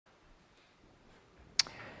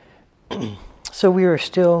So we are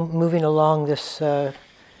still moving along this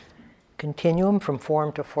continuum from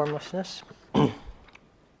form to formlessness. And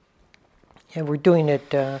we're doing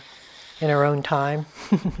it in our own time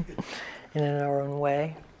and in our own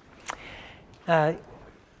way. But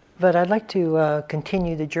I'd like to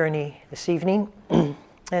continue the journey this evening.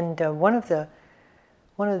 And one of the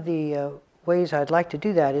ways I'd like to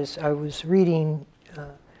do that is I was reading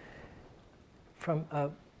from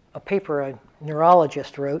a paper a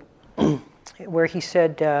neurologist wrote where he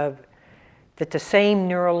said that the same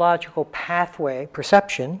neurological pathway,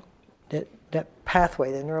 perception, that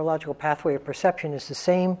pathway, the neurological pathway of perception is the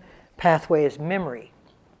same pathway as memory.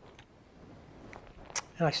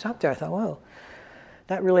 And I stopped there, I thought, well,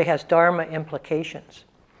 that really has Dharma implications.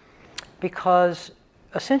 Because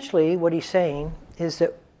essentially what he's saying is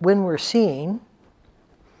that when we're seeing,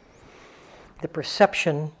 the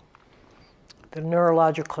perception, the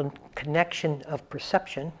neurological connection of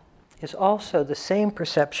perception is also the same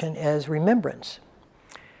perception as remembrance.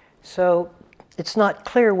 So it's not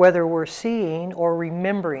clear whether we're seeing or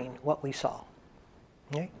remembering what we saw.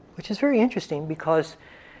 Okay? Which is very interesting because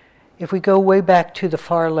if we go way back to the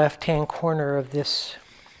far left-hand corner of this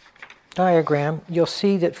diagram, you'll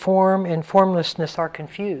see that form and formlessness are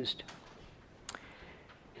confused.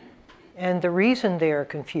 And the reason they are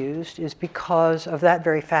confused is because of that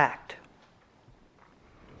very fact.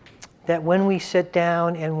 That when we sit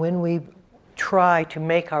down and when we try to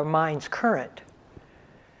make our minds current,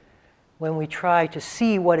 when we try to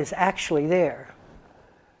see what is actually there,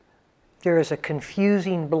 there is a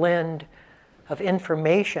confusing blend of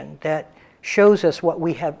information that shows us what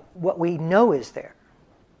we know is there,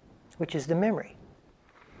 which is the memory.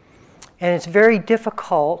 And it's very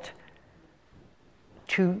difficult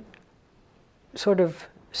to sort of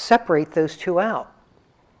separate those two out.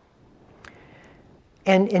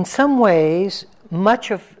 And in some ways, much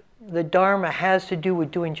of the Dharma has to do with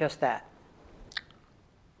doing just that.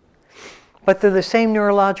 But they're the same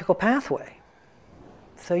neurological pathway.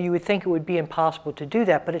 So you would think it would be impossible to do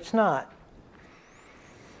that, but it's not.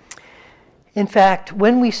 In fact,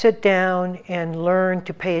 when we sit down and learn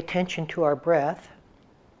to pay attention to our breath,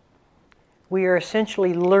 we are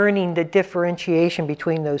essentially learning the differentiation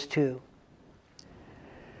between those two.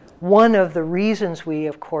 One of the reasons we,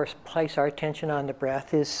 of course, place our attention on the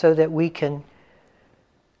breath is so that we can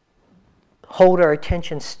hold our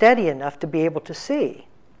attention steady enough to be able to see.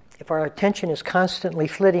 If our attention is constantly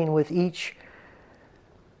flitting with each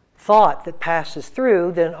thought that passes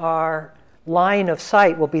through, then our line of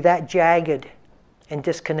sight will be that jagged and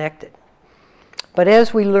disconnected. But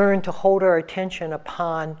as we learn to hold our attention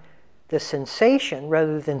upon the sensation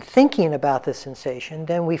rather than thinking about the sensation,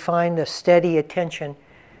 then we find a steady attention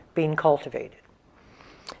being cultivated.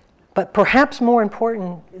 But perhaps more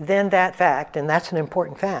important than that fact, and that's an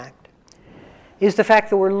important fact, is the fact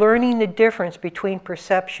that we're learning the difference between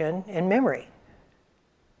perception and memory.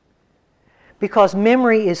 Because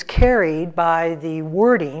memory is carried by the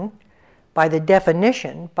wording, by the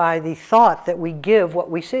definition, by the thought that we give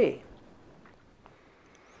what we see.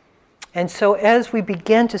 And so as we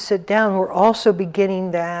begin to sit down, we're also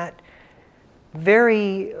beginning that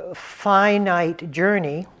very finite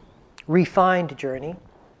journey, refined journey,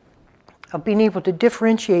 of being able to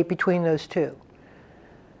differentiate between those two.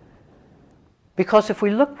 Because if we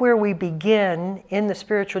look where we begin in the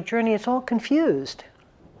spiritual journey, it's all confused.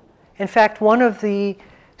 In fact, one of the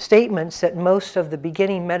statements that most of the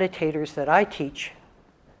beginning meditators that I teach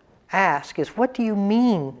ask is, what do you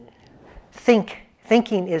mean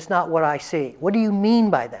thinking is not what I see? What do you mean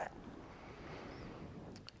by that?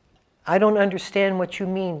 I don't understand what you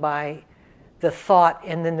mean by the thought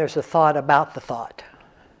and then there's a thought about the thought.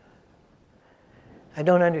 I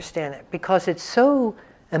don't understand it because it's so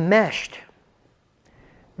enmeshed.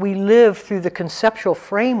 We live through the conceptual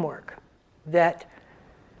framework that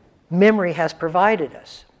memory has provided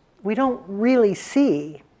us. We don't really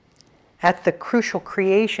see at the crucial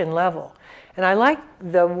creation level. And I like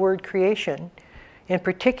the word creation. In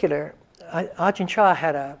particular, Ajahn Chah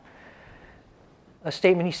had a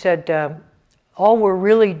statement. He said, all we're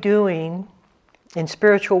really doing in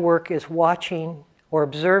spiritual work is watching or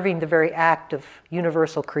observing the very act of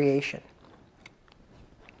universal creation.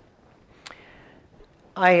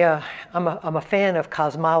 I'm a fan of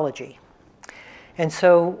cosmology. And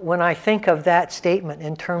so when I think of that statement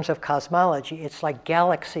in terms of cosmology, it's like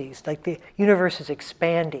galaxies, like the universe is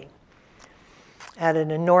expanding at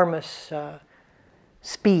an enormous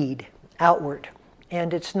speed outward.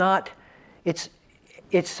 And it's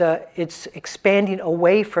expanding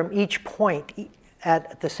away from each point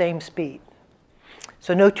at the same speed.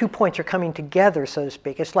 So no two points are coming together, so to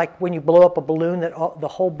speak. It's like when you blow up a balloon, that the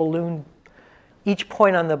whole balloon each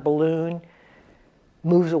point on the balloon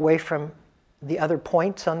moves away from the other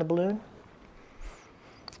points on the balloon,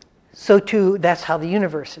 so too, that's how the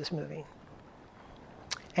universe is moving.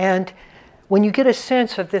 And when you get a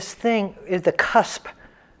sense of this thing is the cusp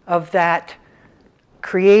of that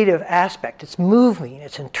creative aspect, it's moving,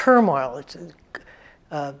 it's in turmoil, it's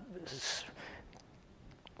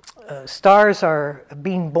stars are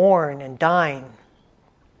being born and dying.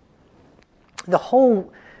 The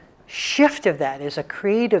whole shift of that is a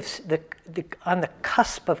creative, on the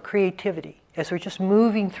cusp of creativity, as we're just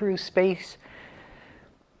moving through space.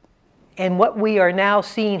 And what we are now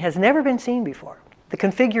seeing has never been seen before. The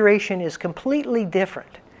configuration is completely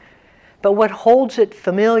different. But what holds it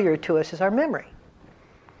familiar to us is our memory.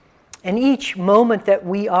 And each moment that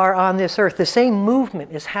we are on this earth, the same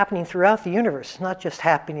movement is happening throughout the universe. It's not just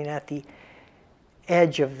happening at the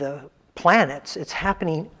edge of the planets. It's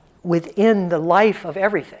happening within the life of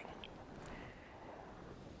everything.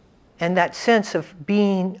 And that sense of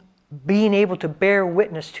being able to bear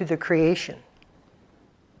witness to the creation.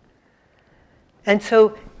 And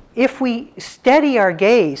so if we steady our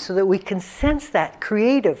gaze so that we can sense that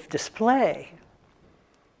creative display,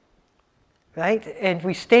 right? And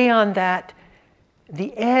we stay on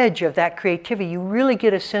the edge of that creativity, you really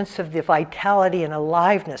get a sense of the vitality and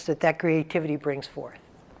aliveness that creativity brings forth.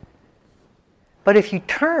 But if you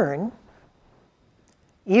turn,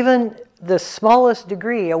 even the smallest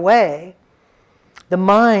degree away, the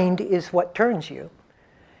mind is what turns you.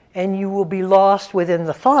 And you will be lost within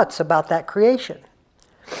the thoughts about that creation.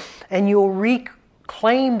 And you'll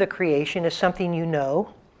reclaim the creation as something you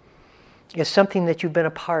know, as something that you've been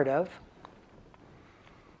a part of,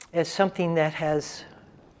 as something that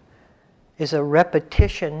is a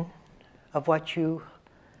repetition of what you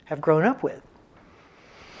have grown up with.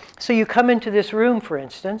 So you come into this room, for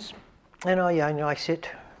instance, and I sit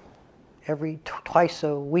twice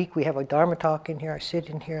a week. We have a Dharma talk in here. I sit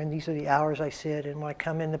in here, and these are the hours I sit. And when I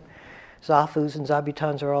come in, the zafus and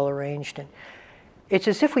zabutons are all arranged, and it's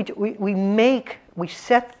as if we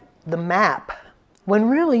set the map when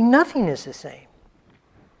really nothing is the same.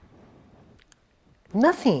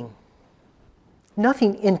 Nothing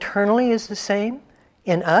internally is the same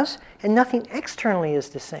in us, and nothing externally is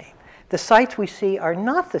the same. The sights we see are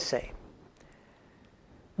not the same.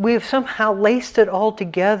 We have somehow laced it all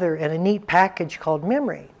together in a neat package called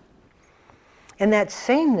memory. And that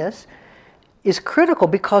sameness is critical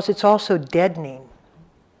because it's also deadening.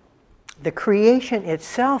 The creation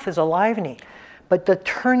itself is alivening, but the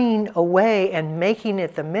turning away and making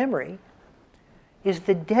it the memory is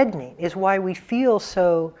the deadening, is why we feel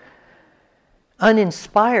so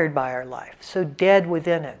uninspired by our life, so dead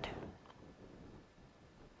within it.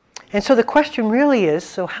 And so the question really is,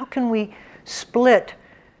 so how can we split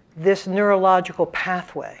this neurological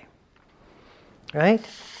pathway, right?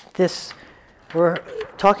 We're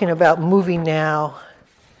talking about moving now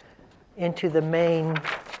into the main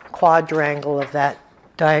quadrangle of that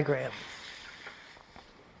diagram.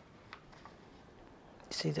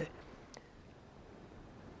 See that?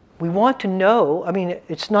 We want to know,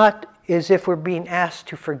 it's not as if we're being asked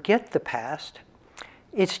to forget the past.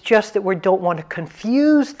 It's just that we don't want to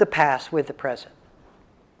confuse the past with the present.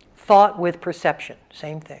 Thought with perception,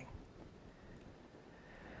 same thing.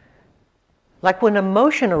 Like when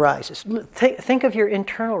emotion arises, think of your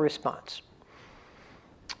internal response.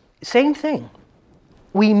 Same thing.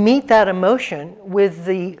 We meet that emotion with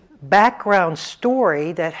the background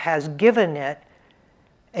story that has given it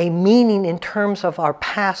a meaning in terms of our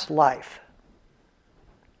past life.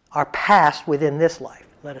 Our past within this life.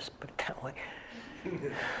 Let us put it that way.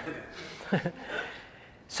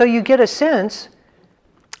 So you get a sense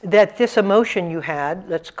that this emotion you had,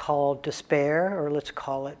 let's call despair, or let's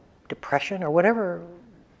call it depression, or whatever,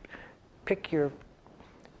 pick your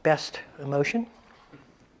best emotion.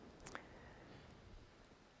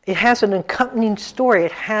 It has an accompanying story.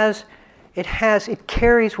 It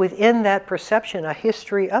carries within that perception a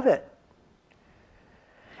history of it.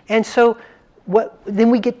 And so then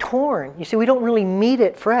we get torn. You see, we don't really meet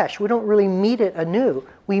it fresh. We don't really meet it anew.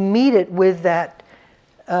 We meet it with that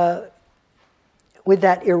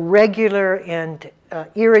irregular and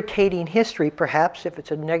irritating history, perhaps, if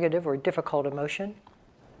it's a negative or difficult emotion.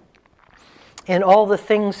 And all the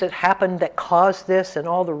things that happened that caused this, and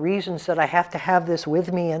all the reasons that I have to have this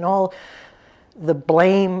with me, and all the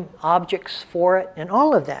blame objects for it, and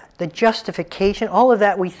all of that, the justification, all of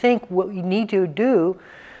that we think what we need to do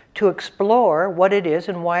to explore what it is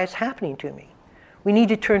and why it's happening to me. We need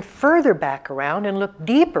to turn further back around and look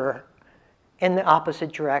deeper in the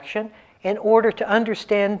opposite direction in order to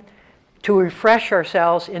understand, to refresh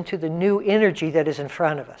ourselves into the new energy that is in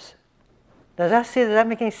front of us. Does that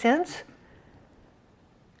make any sense?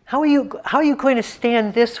 How are you going to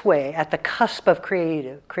stand this way at the cusp of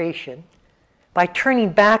creation by turning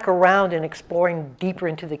back around and exploring deeper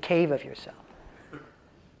into the cave of yourself?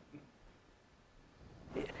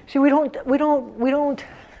 See,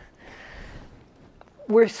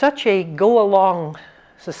 we're such a go-along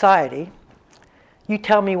society. You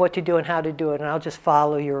tell me what to do and how to do it, and I'll just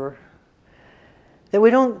follow that we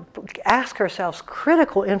don't ask ourselves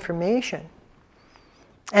critical information.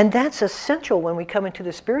 And that's essential when we come into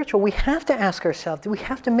the spiritual. We have to ask ourselves, we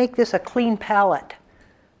have to make this a clean palette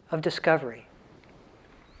of discovery.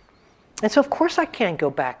 And so, of course, I can't go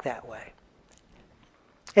back that way.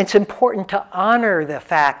 It's important to honor the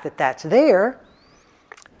fact that that's there,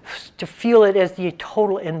 to feel it as the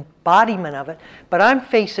total embodiment of it, but I'm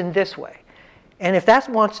facing this way. And if that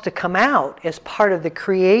wants to come out as part of the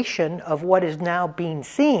creation of what is now being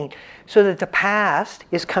seen, so that the past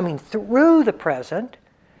is coming through the present,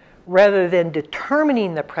 rather than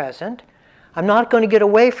determining the present, I'm not going to get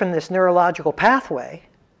away from this neurological pathway.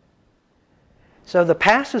 So the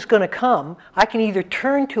past is going to come. I can either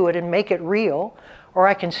turn to it and make it real, or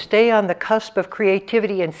I can stay on the cusp of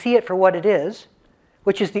creativity and see it for what it is,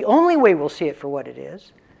 which is the only way we'll see it for what it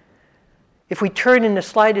is. If we turn in the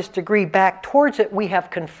slightest degree back towards it, we have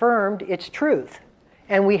confirmed its truth.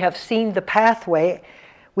 And we have seen the pathway,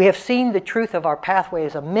 we have seen the truth of our pathway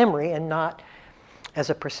as a memory and not as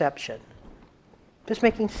a perception. This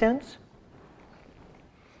making sense?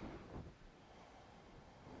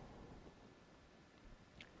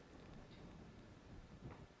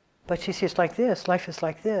 But you see, it's like this. Life is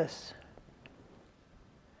like this.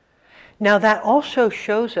 Now that also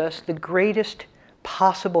shows us the greatest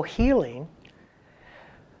possible healing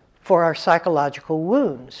for our psychological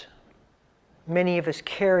wounds. Many of us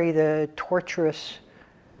carry the torturous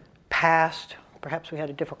past. Perhaps we had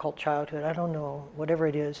a difficult childhood. I don't know. Whatever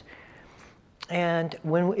it is. And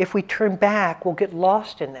if we turn back, we'll get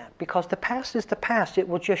lost in that. Because the past is the past. It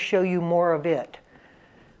will just show you more of it.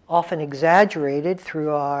 Often exaggerated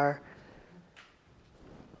through our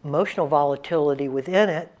emotional volatility within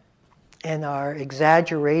it and our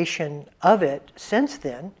exaggeration of it since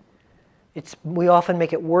then. We often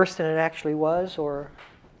make it worse than it actually was, or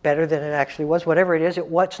better than it actually was. Whatever it is,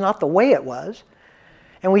 it's not the way it was.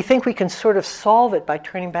 And we think we can sort of solve it by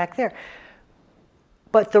turning back there.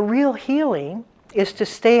 But the real healing is to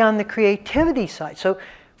stay on the creativity side. So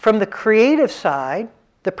from the creative side,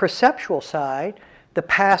 the perceptual side, the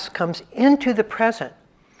past comes into the present.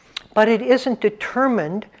 But it isn't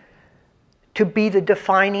determined to be the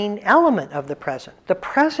defining element of the present. The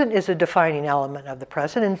present is a defining element of the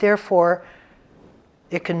present, and therefore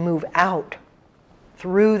it can move out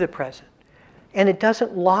through the present. And it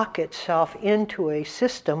doesn't lock itself into a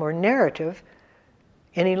system or narrative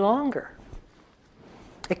any longer.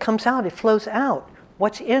 It comes out, it flows out.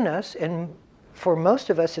 What's in us, and for most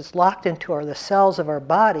of us it's locked into the cells of our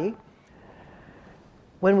body.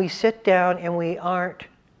 When we sit down and we aren't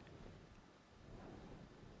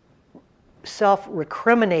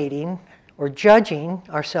self-recriminating or judging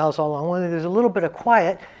ourselves all along, when there's a little bit of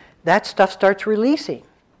quiet, that stuff starts releasing.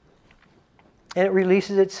 And it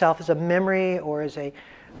releases itself as a memory or as a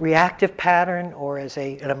reactive pattern or as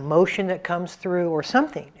an emotion that comes through or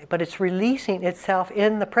something. But it's releasing itself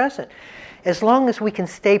in the present. As long as we can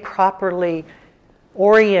stay properly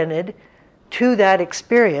oriented to that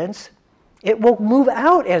experience, it will move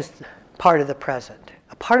out as part of the present,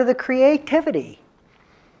 a part of the creativity.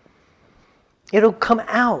 It'll come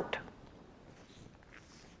out.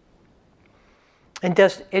 And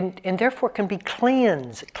therefore can be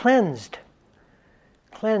cleansed.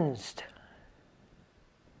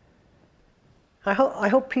 I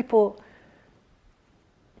hope people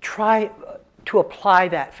try to apply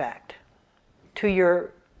that fact to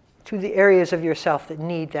the areas of yourself that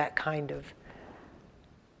need that kind of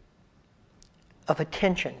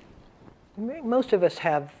attention. Most of us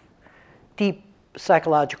have deep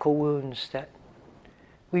psychological wounds that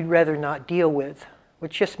we'd rather not deal with,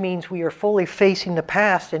 which just means we are fully facing the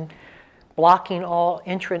past and blocking all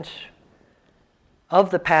entrance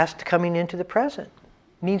of the past coming into the present.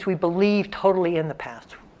 It means we believe totally in the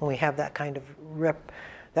past when we have that kind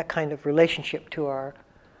of relationship to our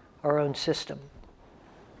own system.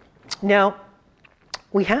 Now,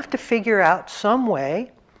 we have to figure out some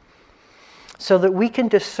way so that we can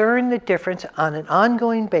discern the difference on an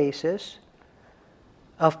ongoing basis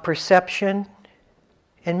of perception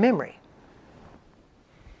and memory.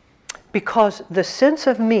 Because the sense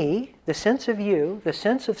of me, the sense of you, the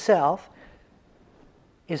sense of self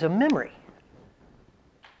is a memory.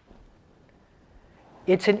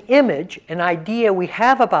 It's an image, an idea we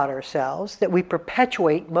have about ourselves that we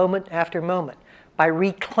perpetuate moment after moment by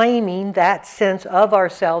reclaiming that sense of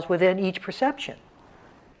ourselves within each perception.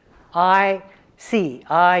 I see,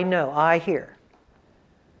 I know, I hear.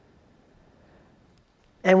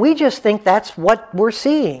 And we just think that's what we're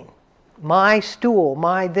seeing. My stool,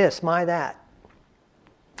 my this, my that.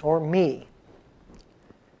 Or me.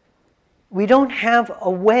 We don't have a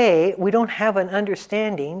way, we don't have an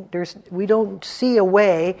understanding, we don't see a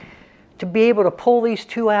way to be able to pull these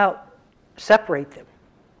two out, separate them.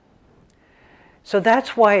 So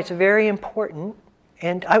that's why it's very important,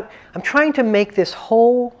 and I'm trying to make this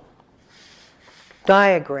whole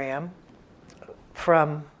diagram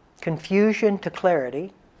from confusion to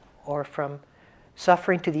clarity, or from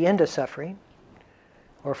suffering to the end of suffering,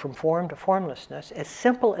 or from form to formlessness, as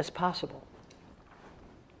simple as possible.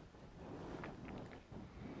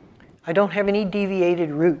 I don't have any deviated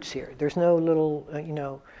routes here. There's no little,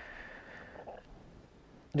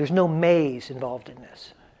 there's no maze involved in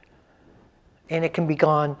this. And it can be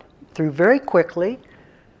gone through very quickly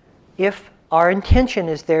if our intention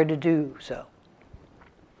is there to do so.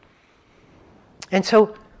 And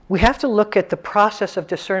so we have to look at the process of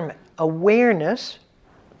discernment. Awareness,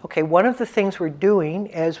 okay, one of the things we're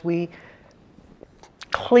doing as we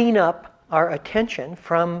clean up our attention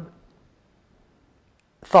from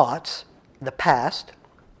thoughts, the past,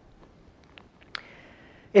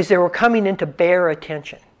 is that we're coming into bare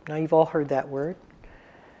attention. Now you've all heard that word,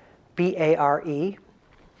 B-A-R-E.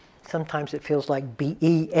 Sometimes it feels like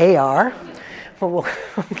B-E-A-R.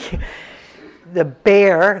 The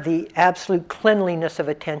bare, the absolute cleanliness of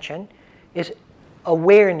attention, is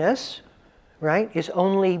awareness, right? Is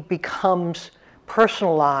only becomes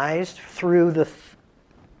personalized through the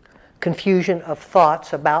confusion of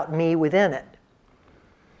thoughts about me within it.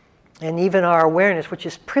 And even our awareness, which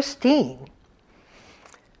is pristine,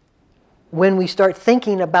 when we start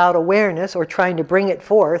thinking about awareness or trying to bring it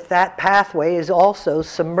forth, that pathway is also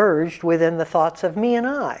submerged within the thoughts of me and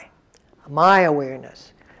I, my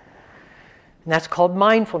awareness. And that's called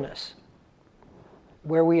mindfulness,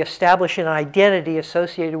 where we establish an identity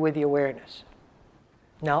associated with the awareness.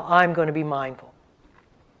 Now I'm going to be mindful.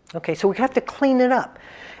 Okay, so we have to clean it up.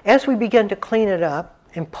 As we begin to clean it up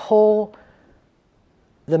and pull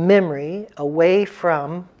the memory away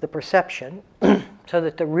from the perception, so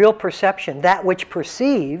that the real perception, that which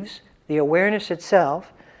perceives, the awareness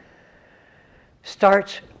itself,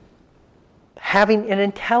 starts having an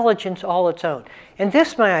intelligence all its own. And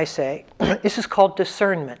this, may I say, this is called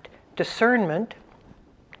discernment. Discernment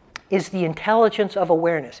is the intelligence of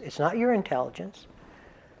awareness. It's not your intelligence.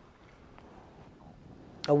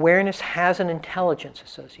 Awareness has an intelligence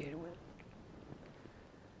associated with it.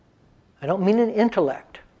 I don't mean an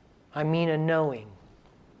intellect. I mean a knowing.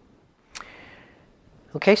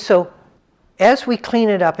 Okay, so as we clean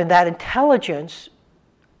it up, and that intelligence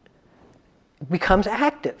becomes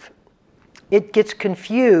active. It gets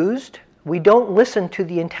confused. We don't listen to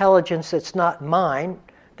the intelligence that's not mine.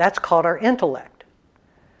 That's called our intellect.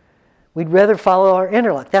 We'd rather follow our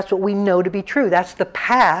intellect. That's what we know to be true. That's the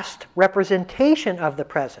past representation of the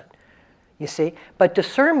present. You see? But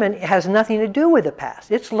discernment has nothing to do with the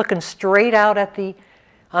past. It's looking straight out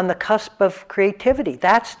on the cusp of creativity.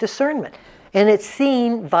 That's discernment. And it's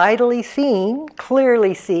seeing, vitally seeing,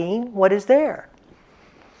 clearly seeing what is there.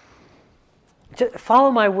 Just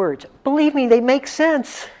follow my words. Believe me, they make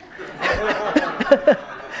sense.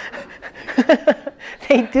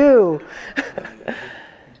 They do.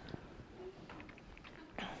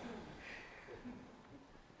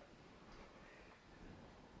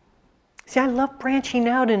 See, I love branching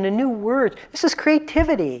out into new words. This is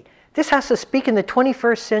creativity. This has to speak in the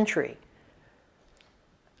 21st century.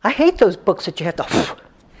 I hate those books that you have to...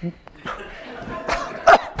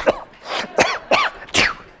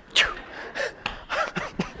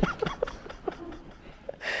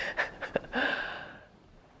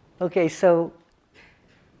 Okay, so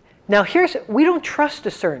now we don't trust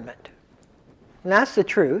discernment. And that's the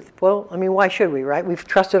truth. Well, I mean, why should we, right? We've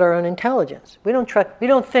trusted our own intelligence. We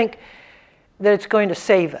don't think that it's going to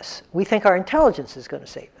save us. We think our intelligence is going to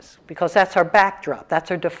save us because that's our backdrop.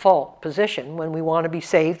 That's our default position. When we want to be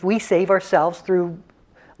saved, we save ourselves through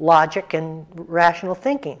logic and rational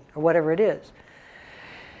thinking or whatever it is.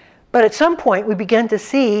 But at some point, we begin to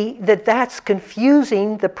see that that's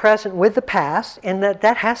confusing the present with the past, and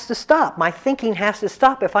that has to stop. My thinking has to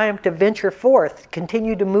stop if I am to venture forth,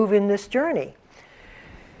 continue to move in this journey.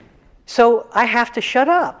 So I have to shut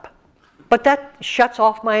up. But that shuts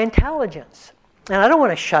off my intelligence. And I don't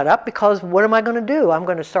want to shut up because what am I going to do? I'm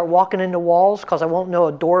going to start walking into walls because I won't know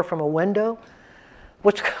a door from a window?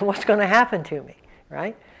 What's going to happen to me?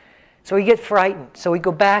 right? So we get frightened. So we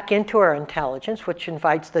go back into our intelligence, which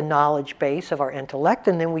invites the knowledge base of our intellect,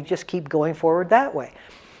 and then we just keep going forward that way.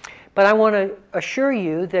 But I want to assure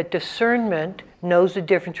you that discernment knows the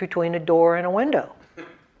difference between a door and a window.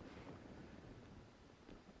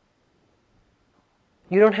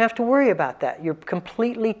 You don't have to worry about that. You're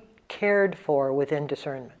completely cared for within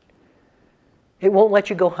discernment. It won't let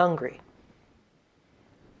you go hungry.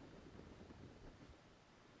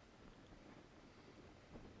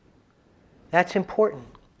 That's important.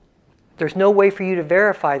 There's no way for you to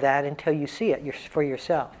verify that until you see it for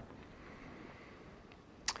yourself.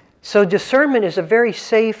 So discernment is a very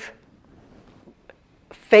safe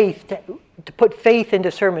faith. To put faith in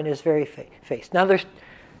discernment is very faith. Now there's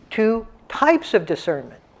two types of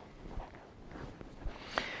discernment.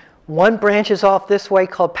 One branches off this way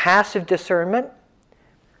called passive discernment.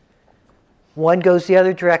 One goes the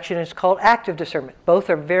other direction. It's called active discernment. Both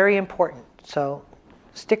are very important. So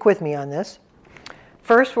stick with me on this.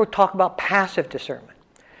 First, we'll talk about passive discernment.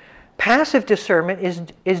 Passive discernment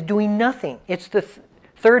is doing nothing. It's the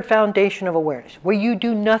third foundation of awareness, where you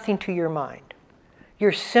do nothing to your mind.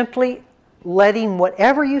 You're simply letting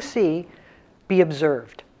whatever you see be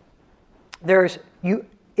observed.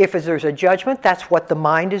 If there's a judgment, that's what the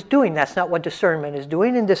mind is doing. That's not what discernment is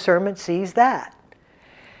doing, and discernment sees that.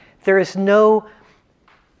 There is no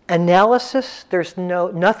analysis,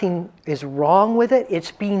 nothing is wrong with it.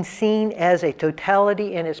 It's being seen as a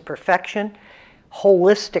totality in its perfection,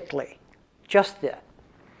 holistically, just that.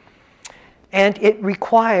 And it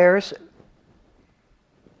requires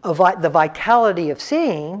the vitality of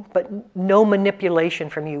seeing, but no manipulation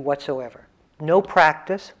from you whatsoever. No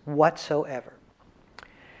practice whatsoever.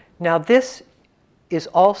 Now this is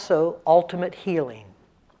also ultimate healing.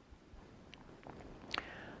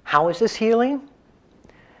 How is this healing?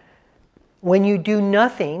 When you do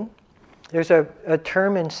nothing, there's a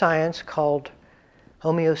term in science called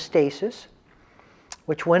homeostasis,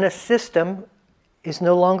 which when a system is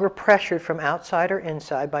no longer pressured from outside or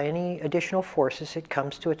inside by any additional forces, it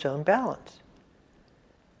comes to its own balance.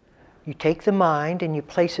 You take the mind and you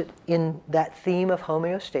place it in that theme of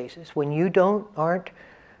homeostasis. When you aren't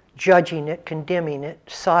judging it, condemning it,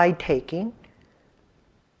 side-taking,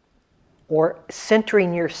 or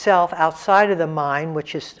centering yourself outside of the mind,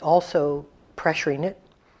 which is also pressuring it,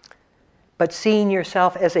 but seeing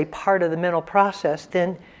yourself as a part of the mental process,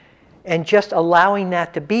 then, and just allowing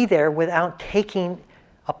that to be there without taking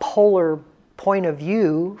a polar point of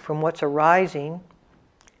view from what's arising,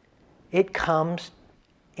 it comes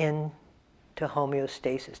into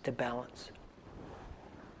homeostasis, to balance.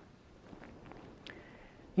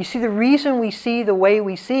 You see, the reason we see the way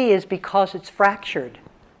we see is because it's fractured.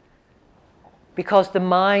 Because the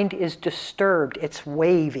mind is disturbed, it's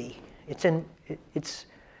wavy. It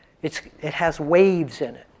has waves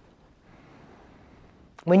in it.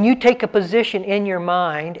 When you take a position in your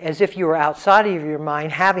mind as if you were outside of your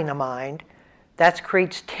mind having a mind, that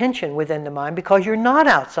creates tension within the mind because you're not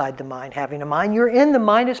outside the mind having a mind, you're in the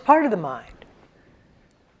mind as part of the mind.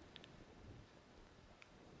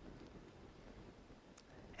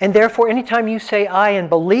 And therefore, anytime you say I and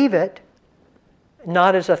believe it,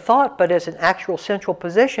 not as a thought, but as an actual central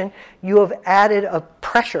position, you have added a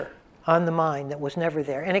pressure on the mind that was never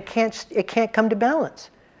there, and it can't come to balance.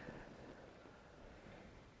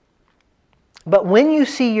 But when you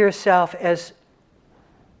see yourself as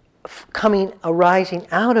arising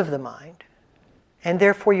out of the mind, and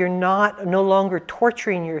therefore you're no longer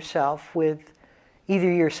torturing yourself with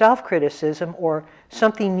either your self-criticism or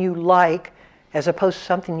something you like as opposed to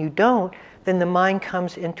something you don't, then the mind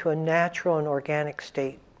comes into a natural and organic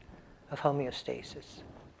state of homeostasis.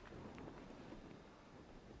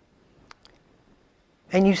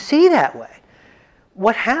 And you see that way.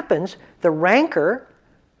 What happens, the rancor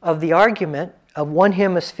of the argument of one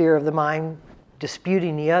hemisphere of the mind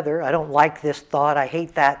disputing the other, I don't like this thought, I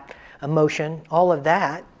hate that emotion, all of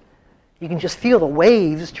that, you can just feel the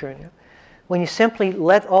waves turn. When you simply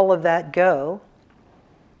let all of that go,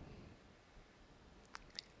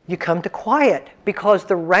 you come to quiet because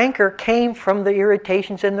the rancor came from the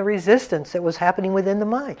irritations and the resistance that was happening within the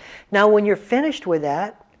mind. Now when you're finished with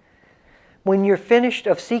that, when you're finished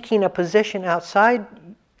of seeking a position outside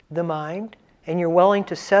the mind and you're willing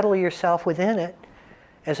to settle yourself within it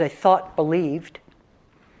as a thought believed,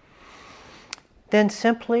 then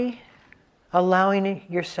simply allowing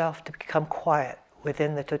yourself to become quiet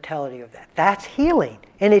within the totality of that. That's healing.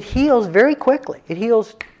 And it heals very quickly. It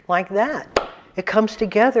heals like that. It comes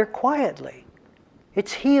together quietly.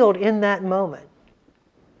 It's healed in that moment.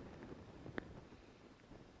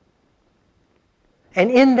 And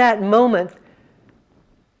in that moment,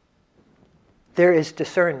 there is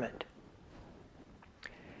discernment.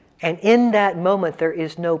 And in that moment, there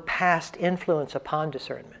is no past influence upon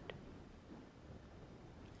discernment.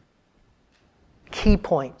 Key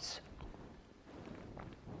points.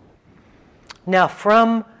 Now,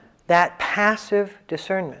 from that passive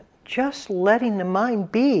discernment, just letting the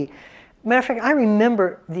mind be. Matter of fact, I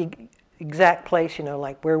remember the exact place,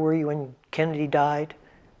 like where were you when Kennedy died?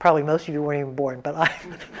 Probably most of you weren't even born, but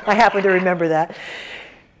I happen to remember that.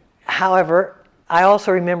 However, I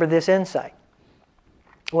also remember this insight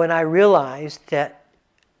when I realized that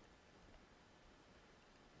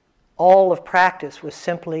all of practice was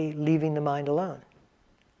simply leaving the mind alone.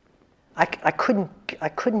 I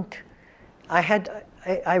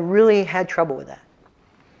really had trouble with that.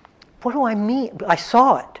 What do I mean? I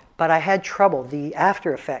saw it, but I had trouble, the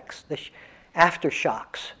after effects, the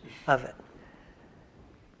aftershocks of it.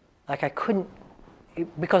 Like I couldn't,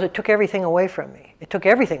 because it took everything away from me. It took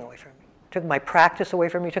everything away from me. It took my practice away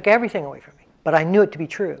from me. It took everything away from me. But I knew it to be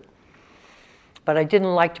true. But I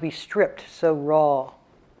didn't like to be stripped so raw.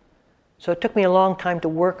 So it took me a long time to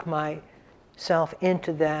work myself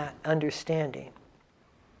into that understanding.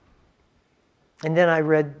 And then I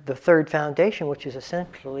read the third foundation, which is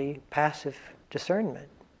essentially passive discernment.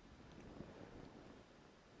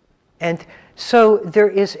 And so there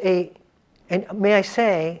is and may I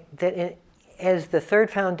say that as the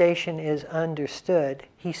third foundation is understood,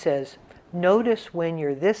 he says, notice when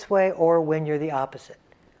you're this way or when you're the opposite.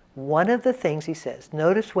 One of the things he says,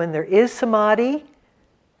 notice when there is samadhi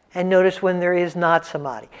and notice when there is not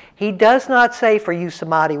samadhi. He does not say for you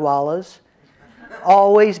samadhi wallas,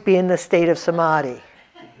 always be in the state of samadhi.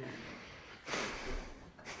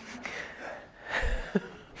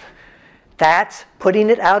 That's putting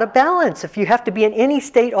it out of balance. If you have to be in any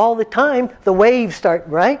state all the time, the waves start,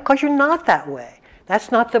 right? Because you're not that way.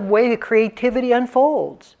 That's not the way the creativity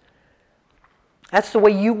unfolds. That's the way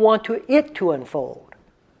you want it to unfold.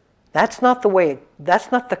 That's not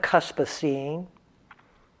the cusp of seeing.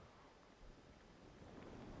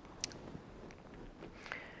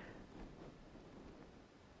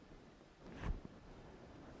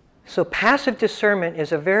 So passive discernment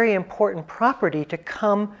is a very important property to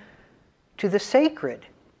come to the sacred,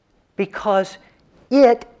 because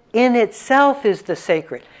it in itself is the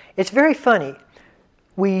sacred. It's very funny.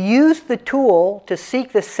 We use the tool to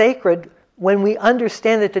seek the sacred when we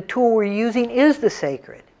understand that the tool we're using is the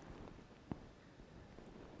sacred.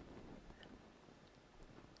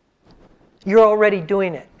 You're already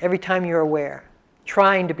doing it every time you're aware,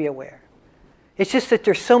 trying to be aware. It's just that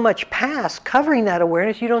there's so much past covering that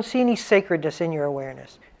awareness, you don't see any sacredness in your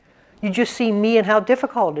awareness. You just see me and how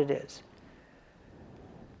difficult it is.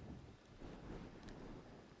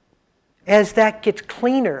 As that gets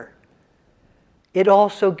cleaner, it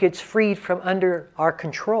also gets freed from under our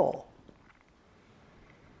control.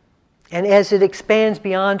 And as it expands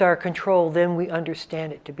beyond our control, then we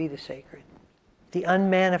understand it to be the sacred, the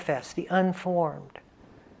unmanifest, the unformed.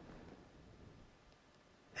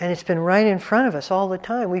 And it's been right in front of us all the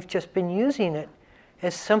time. We've just been using it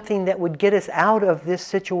as something that would get us out of this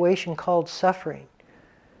situation called suffering.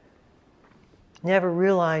 Never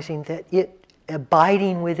realizing that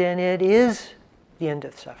abiding within it is the end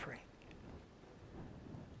of suffering.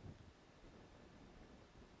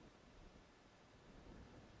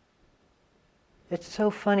 It's so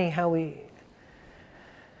funny how we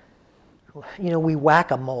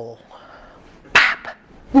whack a mole. Pop!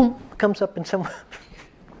 Boom! Comes up in some...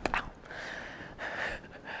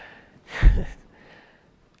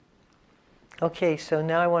 Okay, so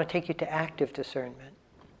now I want to take you to active discernment.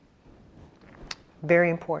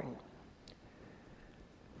 Very important.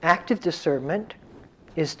 Active discernment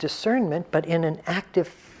is discernment, but in an active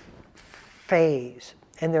phase.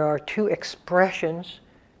 And there are two expressions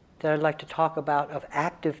that I'd like to talk about of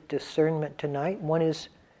active discernment tonight. One is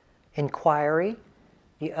inquiry,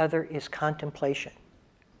 the other is contemplation.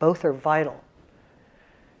 Both are vital.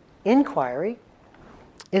 Inquiry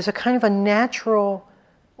is a kind of a natural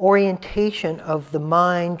orientation of the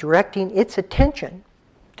mind directing its attention,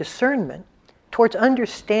 discernment, towards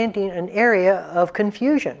understanding an area of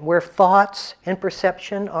confusion where thoughts and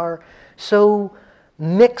perception are so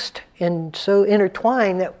mixed and so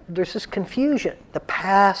intertwined that there's this confusion. The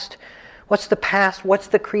past, what's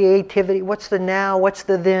the creativity, what's the now, what's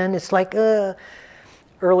the then? It's like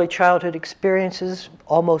early childhood experiences,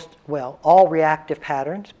 all reactive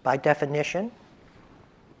patterns by definition.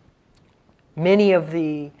 Many of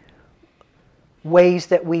the ways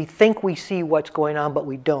that we think we see what's going on, but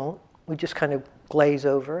we don't. We just kind of glaze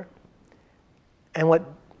over. And what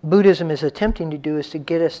Buddhism is attempting to do is to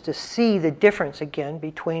get us to see the difference again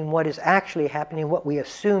between what is actually happening, what we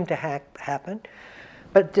assume to happen.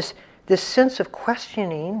 But this sense of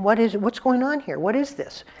questioning, what's going on here? What is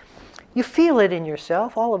this? You feel it in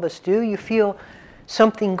yourself, all of us do. You feel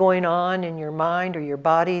something going on in your mind or your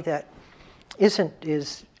body that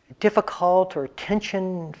is difficult or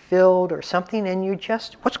tension-filled or something, and you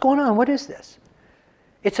just, what's going on? What is this?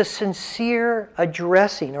 It's a sincere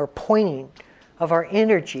addressing or pointing of our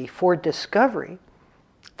energy for discovery,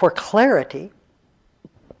 for clarity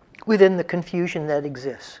within the confusion that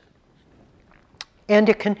exists. And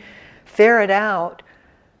it can ferret out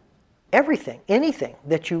everything, anything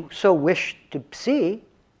that you so wish to see,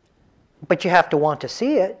 but you have to want to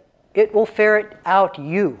see it. It will ferret out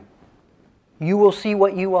you. You will see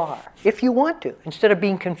what you are, if you want to. Instead of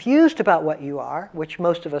being confused about what you are, which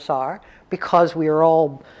most of us are, because we are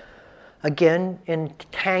all, again,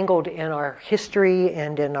 entangled in our history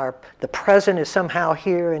and in the present is somehow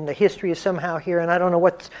here and the history is somehow here, and I don't know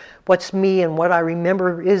what's me and what I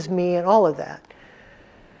remember is me and all of that.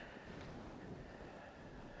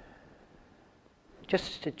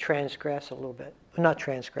 Just to transgress a little bit. Not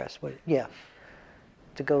transgress, but yeah.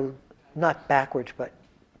 To go not backwards, but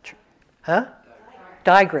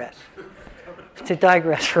digress. To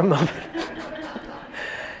digress for a moment.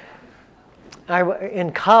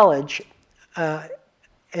 In college, I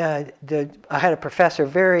had a professor,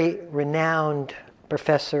 very renowned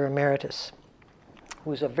professor emeritus,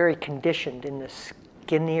 who was very conditioned in the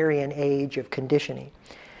Skinnerian age of conditioning.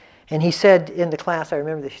 And he said in the class, I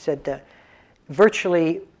remember this, he said that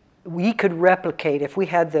virtually we could replicate, if we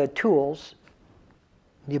had the tools,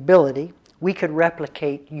 the ability, we could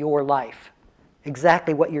replicate your life.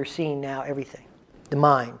 Exactly what you're seeing now, everything. The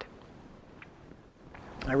mind.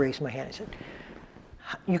 I raised my hand. I said,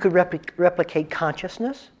 you could replicate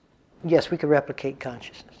consciousness? Yes, we could replicate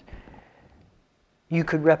consciousness. You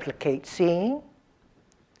could replicate seeing?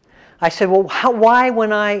 I said, well, why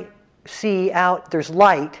when I see out there's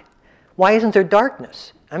light, why isn't there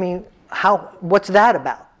darkness? I mean, what's that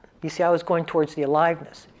about? You see, I was going towards the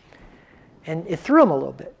aliveness. And it threw him a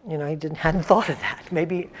little bit. He hadn't thought of that.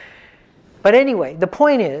 Maybe. But anyway, the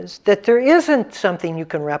point is that there isn't something you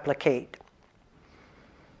can replicate.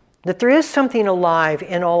 That there is something alive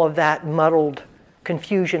in all of that muddled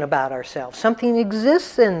confusion about ourselves. Something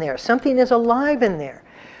exists in there. Something is alive in there.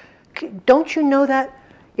 Don't you know that?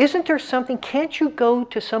 Isn't there something? Can't you go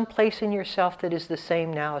to some place in yourself that is the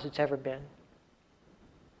same now as it's ever been?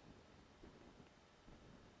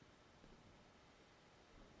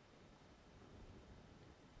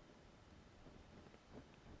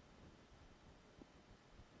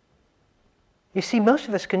 You see, most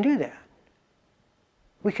of us can do that.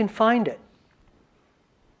 We can find it.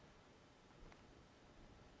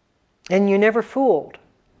 And you're never fooled.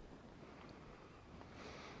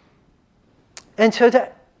 And so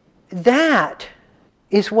that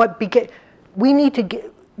is what we need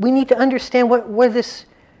to understand what this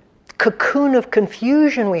cocoon of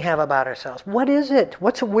confusion we have about ourselves. What is it?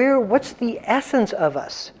 What's the essence of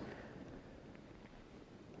us?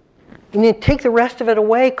 And you take the rest of it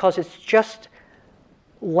away because it's just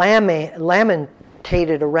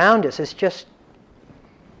lamentated around us.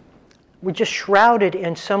 We're just shrouded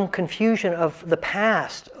in some confusion of the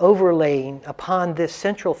past overlaying upon this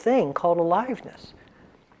central thing called aliveness.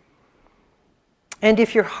 And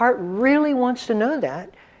if your heart really wants to know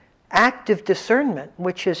that, active discernment,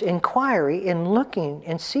 which is inquiry in looking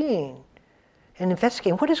and seeing and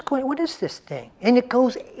investigating, what is this thing? And it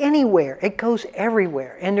goes anywhere, it goes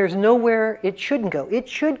everywhere, and there's nowhere it shouldn't go. It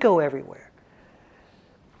should go everywhere.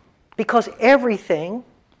 Because everything,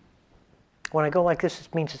 when I go like this,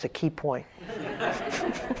 it means it's a key point.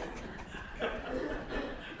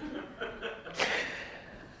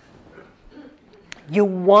 You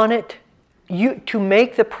want it, to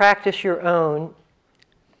make the practice your own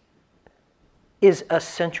is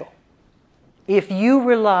essential. If you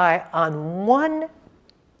rely on one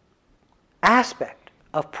aspect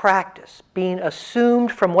of practice being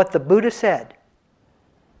assumed from what the Buddha said,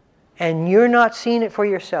 and you're not seeing it for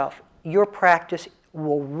yourself, your practice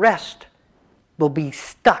will be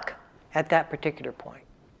stuck at that particular point.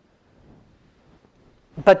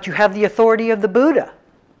 But you have the authority of the Buddha.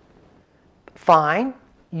 Fine,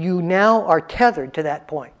 you now are tethered to that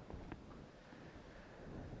point.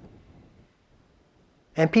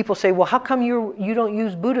 And people say, well, how come you don't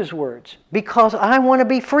use Buddha's words? Because I want to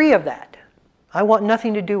be free of that. I want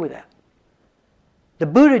nothing to do with that. The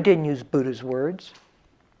Buddha didn't use Buddha's words.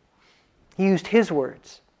 He used his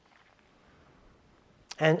words.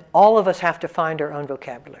 And all of us have to find our own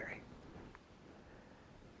vocabulary.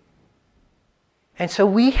 And so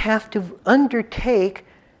we have to undertake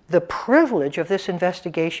the privilege of this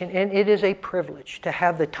investigation, and it is a privilege to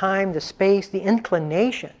have the time, the space, the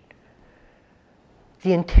inclination,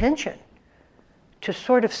 the intention to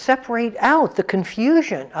sort of separate out the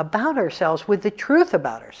confusion about ourselves with the truth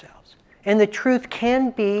about ourselves. And the truth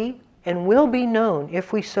can be and will be known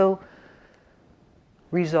if we so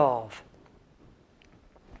resolve.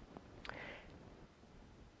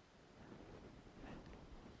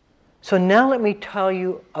 So now let me tell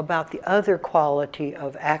you about the other quality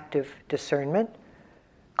of active discernment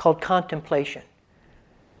called contemplation.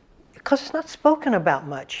 Because it's not spoken about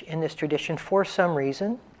much in this tradition for some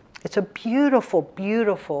reason. It's a beautiful,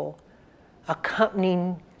 beautiful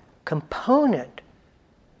accompanying component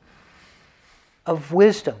of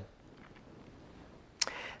wisdom.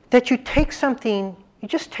 That you take something, you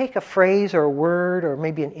just take a phrase or a word or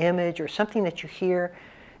maybe an image or something that you hear.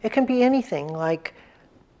 It can be anything like,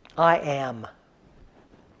 I am.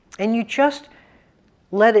 And you just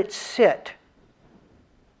let it sit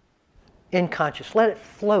in conscious. Let it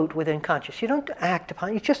float within conscious. You don't act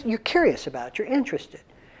upon it. You're curious about it. You're interested.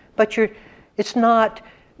 But you're not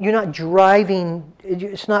driving.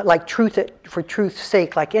 It's not like truth for truth's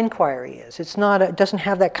sake, like inquiry is. It doesn't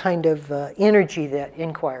have that kind of energy that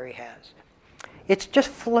inquiry has. It's just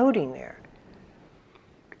floating there.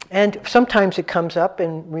 And sometimes it comes up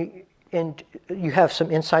and you have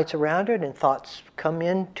some insights around it, and thoughts come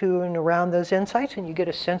into and around those insights, and you get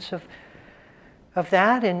a sense of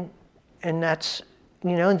that, and that's,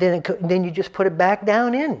 and then you just put it back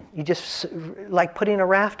down in. You just, like putting a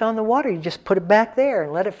raft on the water, you just put it back there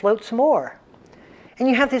and let it float some more. And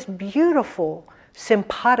you have this beautiful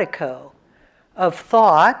simpatico of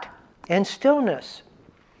thought and stillness,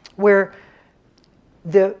 where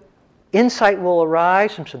the insight will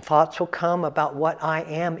arise and some thoughts will come about what I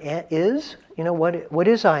am is. What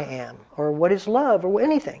is I am? Or what is love? Or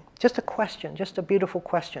anything. Just a question, just a beautiful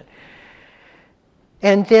question.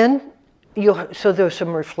 And then, so there's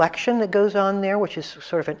some reflection that goes on there, which is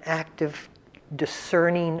sort of an active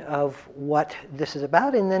discerning of what this is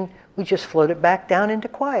about, and then we just float it back down into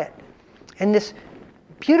quiet. And this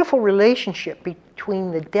beautiful relationship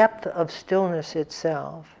between the depth of stillness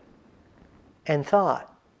itself and thought,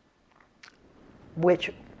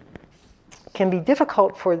 which can be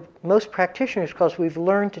difficult for most practitioners because we've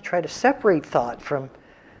learned to try to separate thought from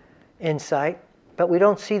insight, but we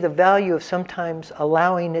don't see the value of sometimes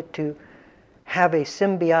allowing it to have a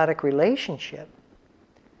symbiotic relationship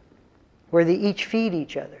where they each feed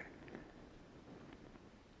each other.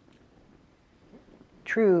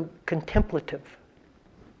 True contemplative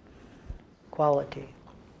quality.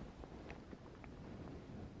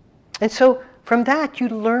 And so from that, you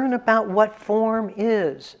learn about what form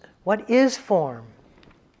is. What is form?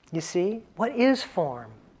 You see? What is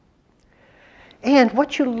form? And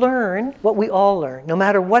what you learn, what we all learn, no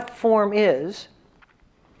matter what form is,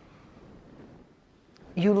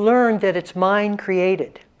 you learn that it's mind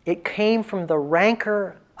created. It came from the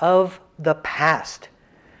rancor of the past.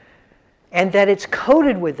 And that it's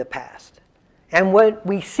coated with the past. And when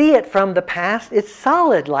we see it from the past, it's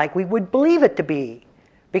solid like we would believe it to be.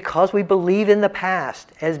 Because we believe in the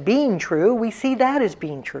past as being true, we see that as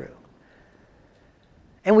being true.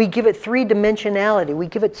 And we give it three-dimensionality, we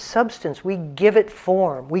give it substance, we give it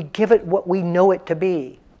form, we give it what we know it to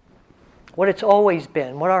be. What it's always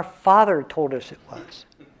been, what our Father told us it was.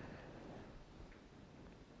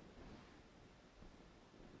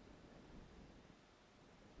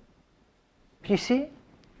 You see?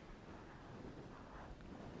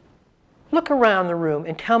 Look around the room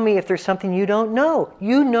and tell me if there's something you don't know.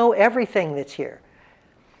 You know everything that's here.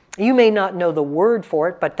 You may not know the word for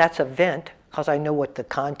it, but that's a vent, because I know what the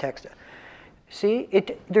context is. See,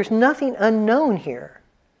 there's nothing unknown here.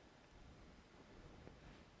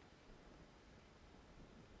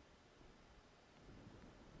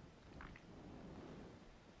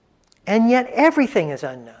 And yet everything is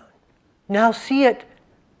unknown. Now see it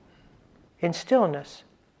in stillness.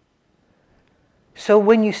 So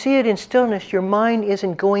when you see it in stillness, your mind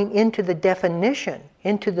isn't going into the definition,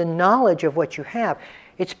 into the knowledge of what you have.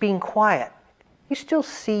 It's being quiet. You still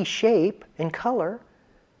see shape and color.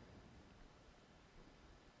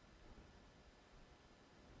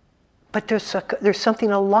 But there's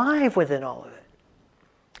something alive within all of it.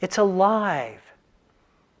 It's alive.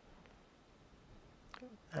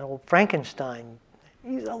 And old Frankenstein,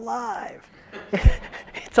 he's alive.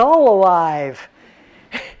 It's all alive.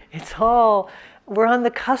 We're on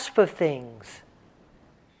the cusp of things.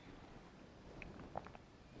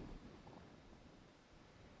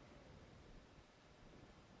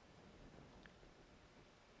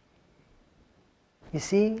 You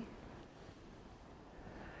see?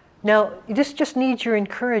 Now, this just needs your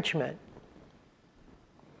encouragement.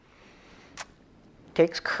 It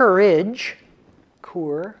takes courage,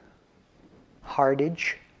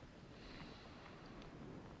 heartage.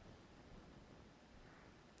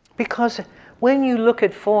 Because when you look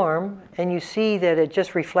at form and you see that it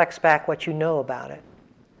just reflects back what you know about it,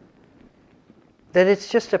 that it's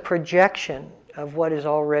just a projection of what is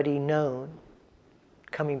already known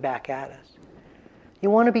coming back at us,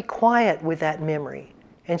 you want to be quiet with that memory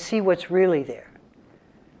and see what's really there.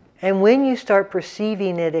 And when you start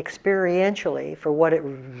perceiving it experientially for what it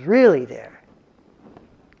was really there,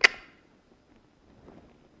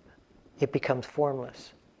 it becomes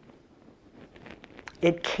formless.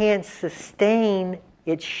 It can't sustain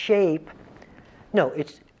its shape. No,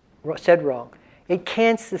 it's said wrong. It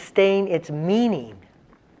can't sustain its meaning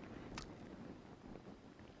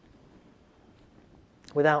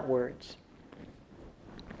without words.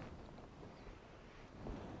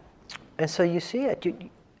 And so you see it.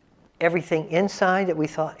 Everything inside that we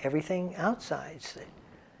thought, everything outside.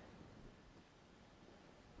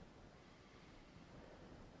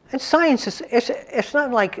 And science is, it's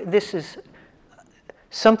not like this is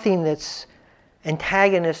something that's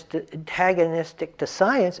antagonistic to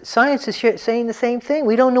science. Science is saying the same thing.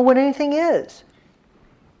 We don't know what anything is.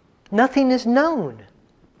 Nothing is known.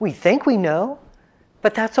 We think we know,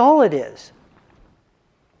 but that's all it is.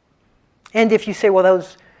 And if you say, well,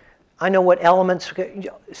 I know what elements,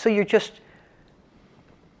 so you're just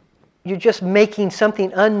making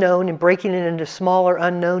something unknown and breaking it into smaller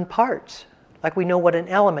unknown parts. Like we know what an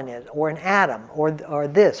element is, or an atom, or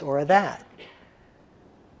this, or that.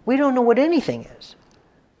 We don't know what anything is.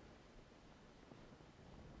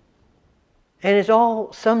 And it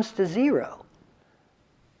all sums to zero.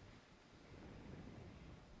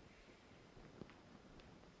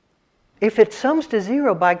 If it sums to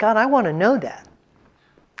zero, by God, I want to know that.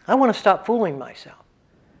 I want to stop fooling myself.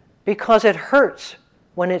 Because it hurts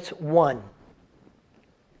when it's 1.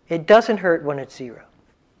 It doesn't hurt when it's 0.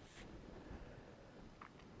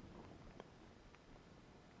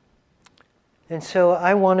 And so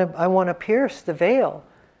I want to pierce the veil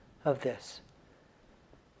of this.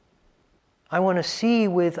 I want to see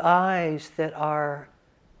with eyes that are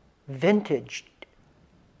vintaged,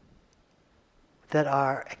 that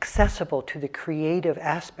are accessible to the creative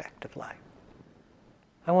aspect of life.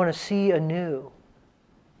 I want to see anew.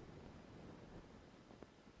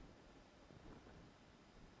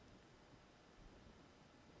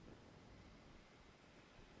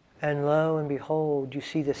 And lo and behold, you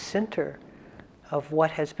see the center of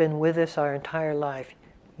what has been with us our entire life.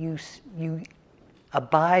 You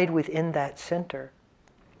abide within that center.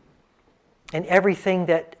 And everything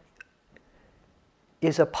that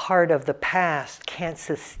is a part of the past can't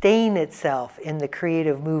sustain itself in the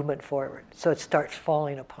creative movement forward. So it starts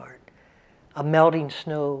falling apart. A melting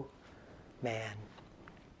snow man.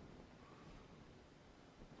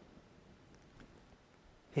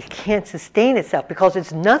 It can't sustain itself because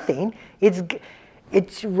it's nothing.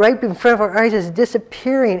 It's right in front of our eyes. It's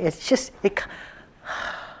disappearing. It's just, it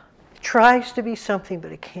tries to be something,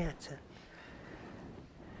 but it can't.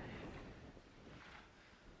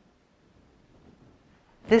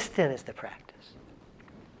 This then is the practice.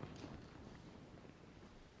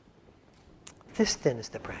 This then is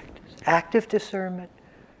the practice. Active discernment,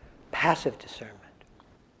 passive discernment.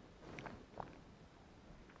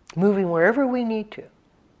 Moving wherever we need to.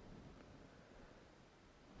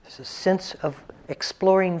 There's a sense of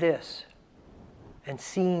exploring this and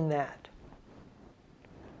seeing that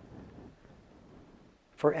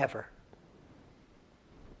forever.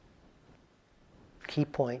 Key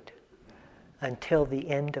point, until the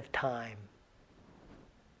end of time,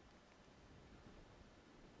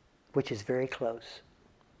 which is very close.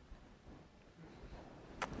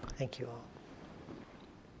 Thank you all.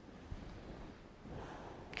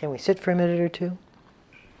 Can we sit for a minute or two?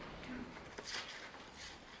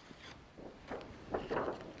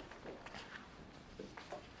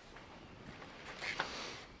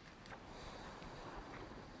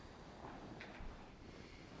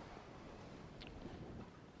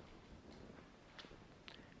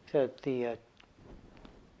 So the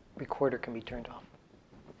recorder can be turned off.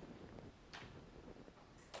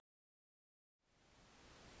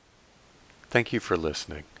 Thank you for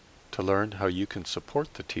listening. To learn how you can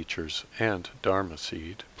support the teachers and Dharma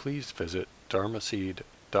Seed, please visit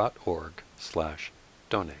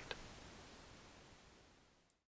dharmaseed.org/donate.